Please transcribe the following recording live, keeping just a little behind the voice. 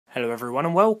Hello everyone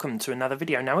and welcome to another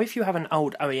video. Now if you have an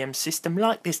old OEM system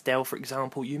like this Dell for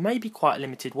example, you may be quite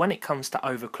limited when it comes to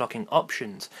overclocking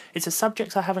options. It's a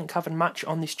subject I haven't covered much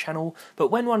on this channel, but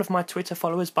when one of my Twitter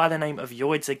followers by the name of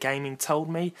Yoidzer Gaming told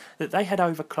me that they had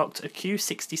overclocked a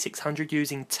Q6600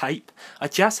 using tape, I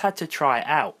just had to try it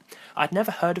out. I'd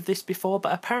never heard of this before,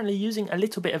 but apparently using a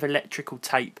little bit of electrical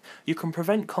tape you can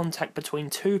prevent contact between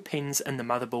two pins and the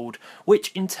motherboard,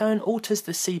 which in turn alters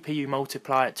the CPU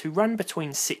multiplier to run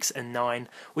between 6 and 9,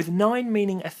 with 9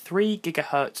 meaning a 3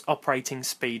 GHz operating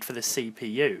speed for the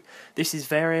CPU. This is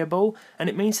variable, and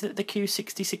it means that the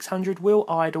Q6600 will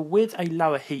idle with a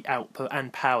lower heat output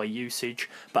and power usage,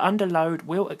 but under load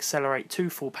will accelerate to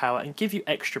full power and give you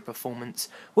extra performance,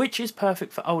 which is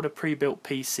perfect for older pre-built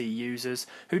PC users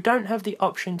who don't have the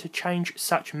option to change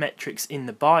such metrics in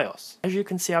the BIOS. As you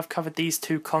can see, I've covered these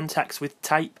two contacts with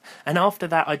tape, and after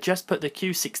that I just put the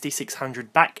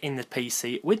Q6600 back in the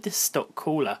PC with the stock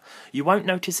cooler. You won't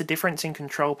notice a difference in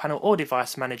control panel or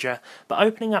device manager, but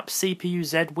opening up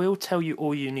CPU-Z will tell you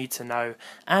all you need to know,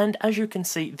 and as you can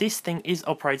see this thing is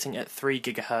operating at 3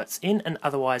 GHz in an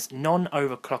otherwise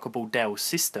non-overclockable Dell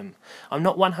system. I'm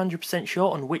not 100%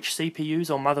 sure on which CPUs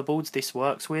or motherboards this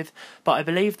works with, but I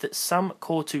believe that some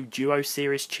Core 2 Duo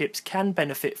series chips can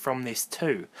benefit from this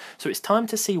too, so it's time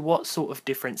to see what sort of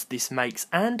difference this makes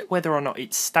and whether or not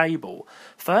it's stable.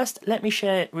 First, let me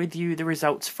share with you the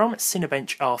results from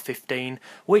Cinebench R15,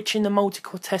 which in the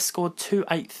multi-core test scored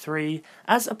 283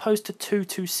 as opposed to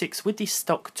 226 with the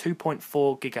stock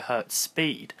 2.4 GHz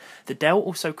speed. The Dell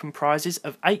also comprises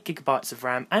of 8 GB of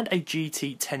RAM and a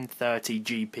GT 1030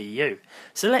 GPU.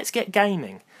 So let's get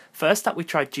gaming. First up we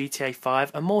tried GTA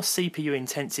 5, a more CPU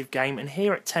intensive game, and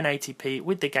here at 1080p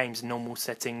with the game's normal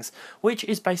settings, which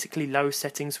is basically low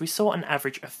settings, we saw an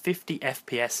average of 50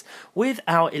 FPS with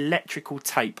our electrical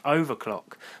tape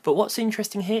overclock. But what's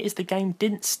interesting here is the game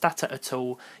didn't stutter at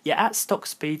all, yet at stock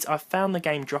speeds I found the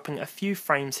game dropping a few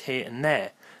frames here and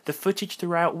there. The footage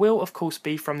throughout will of course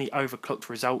be from the overclocked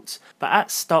results, but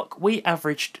at stock we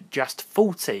averaged just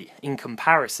 40 in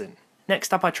comparison.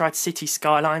 Next up I tried City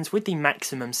Skylines with the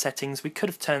maximum settings. We could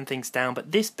have turned things down,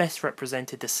 but this best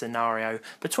represented the scenario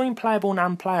between playable and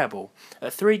unplayable.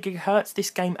 At 3 GHz this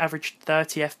game averaged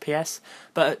 30 FPS,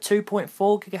 but at 2.4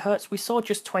 GHz we saw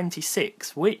just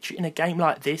 26, which in a game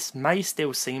like this may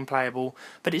still seem playable,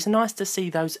 but it's nice to see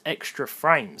those extra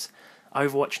frames.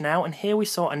 Overwatch now, and here we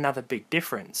saw another big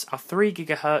difference. Our 3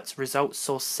 GHz results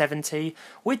saw 70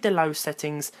 with the low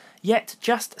settings, yet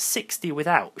just 60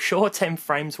 without. Sure, 10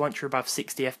 frames once you're above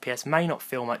 60 FPS may not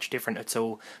feel much different at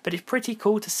all, but it's pretty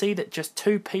cool to see that just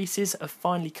 2 pieces of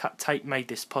finely cut tape made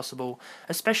this possible,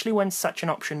 especially when such an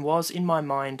option was, in my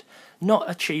mind, not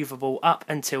achievable up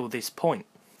until this point.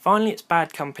 Finally, it's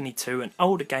Bad Company 2, an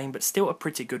older game but still a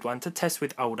pretty good one to test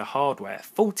with older hardware.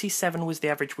 47 was the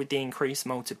average with the increased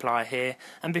multiplier here,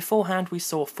 and beforehand we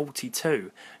saw 42.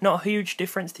 Not a huge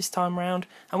difference this time round,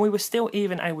 and we were still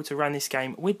even able to run this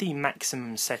game with the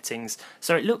maximum settings,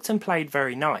 so it looked and played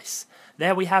very nice.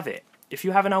 There we have it. If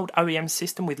you have an old OEM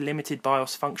system with limited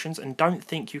BIOS functions and don't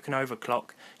think you can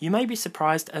overclock, you may be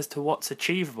surprised as to what's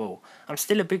achievable. I'm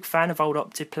still a big fan of old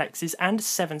Optiplexes and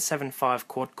 775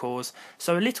 quad cores,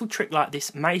 so a little trick like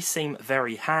this may seem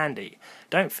very handy.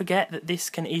 Don't forget that this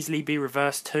can easily be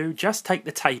reversed too, just take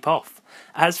the tape off.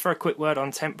 As for a quick word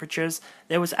on temperatures,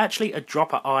 there was actually a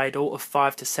drop at idle of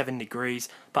 5 to 7 degrees,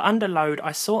 but under load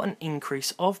I saw an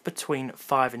increase of between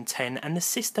 5 and 10, and the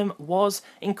system was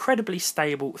incredibly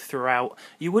stable throughout.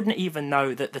 You wouldn't even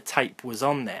know that the tape was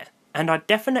on there. And I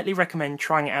definitely recommend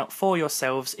trying it out for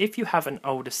yourselves if you have an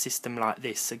older system like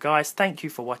this. So guys, thank you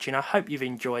for watching. I hope you've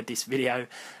enjoyed this video.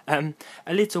 A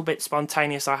little bit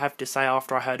spontaneous I have to say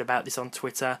after I heard about this on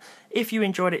Twitter. If you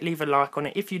enjoyed it, leave a like on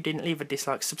it. If you didn't, leave a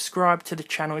dislike. Subscribe to the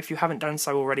channel if you haven't done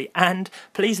so already. And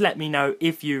please let me know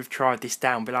if you've tried this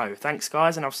down below. Thanks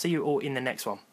guys, and I'll see you all in the next one.